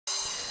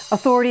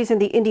Authorities in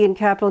the Indian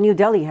capital, New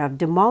Delhi, have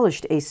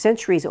demolished a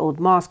centuries-old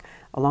mosque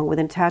along with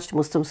an attached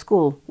Muslim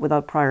school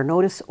without prior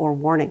notice or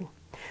warning.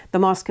 The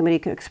mosque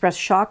committee expressed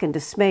shock and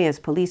dismay as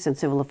police and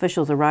civil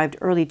officials arrived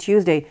early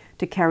Tuesday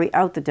to carry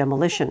out the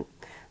demolition.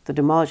 The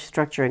demolished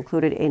structure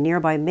included a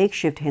nearby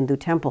makeshift Hindu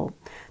temple.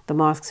 The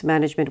mosque's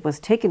management was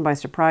taken by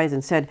surprise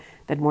and said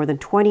that more than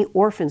 20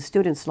 orphan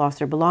students lost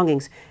their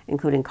belongings,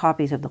 including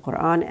copies of the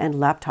Quran and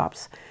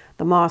laptops.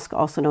 The mosque,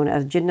 also known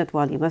as Jinnat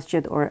Wali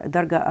Masjid or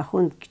Dargah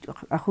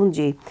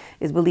Akhundji,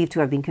 is believed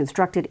to have been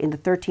constructed in the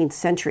 13th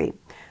century.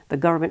 The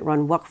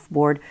government-run Waqf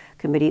Board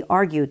committee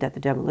argued that the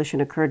demolition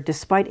occurred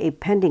despite a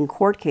pending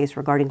court case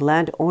regarding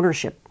land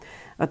ownership.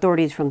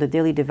 Authorities from the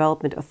Delhi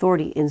Development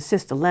Authority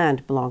insist the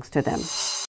land belongs to them.